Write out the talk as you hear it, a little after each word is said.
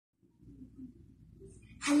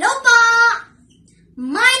Hello po!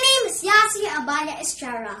 My name is Yassi Abaya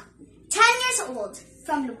Estrera, 10 years old,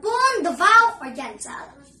 from Lubon, Davao Oriental.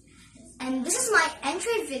 And this is my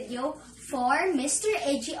entry video for Mr.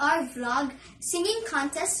 AGR Vlog Singing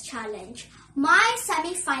Contest Challenge, my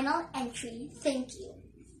semi-final entry. Thank you.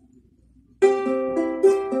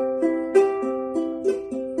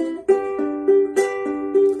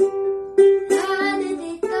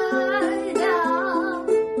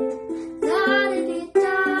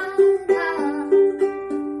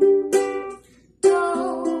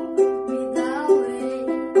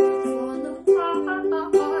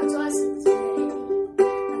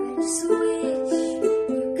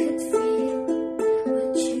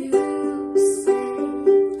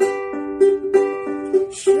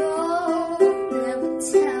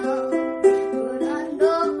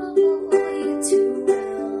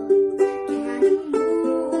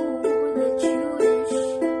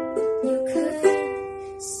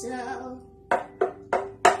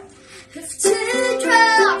 If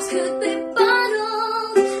teardrops could be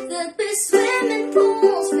bottles, there'd be swimming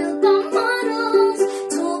pools filled by models.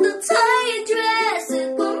 Told the tight dress it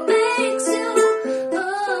what makes you.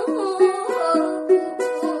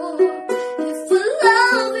 If I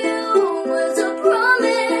love you was a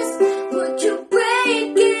promise, would you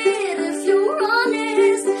break it if you're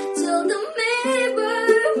honest? Tell the mirror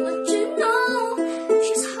what you know,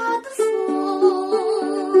 she's hard to fool.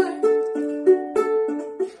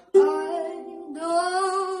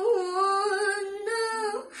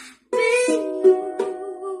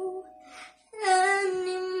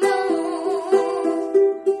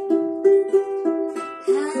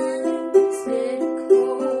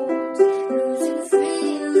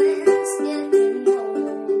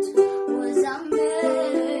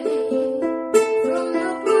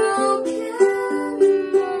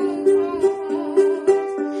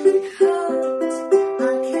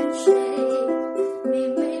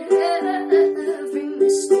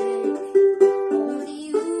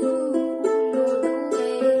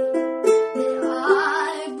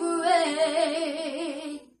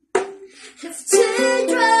 If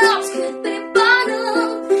teardrops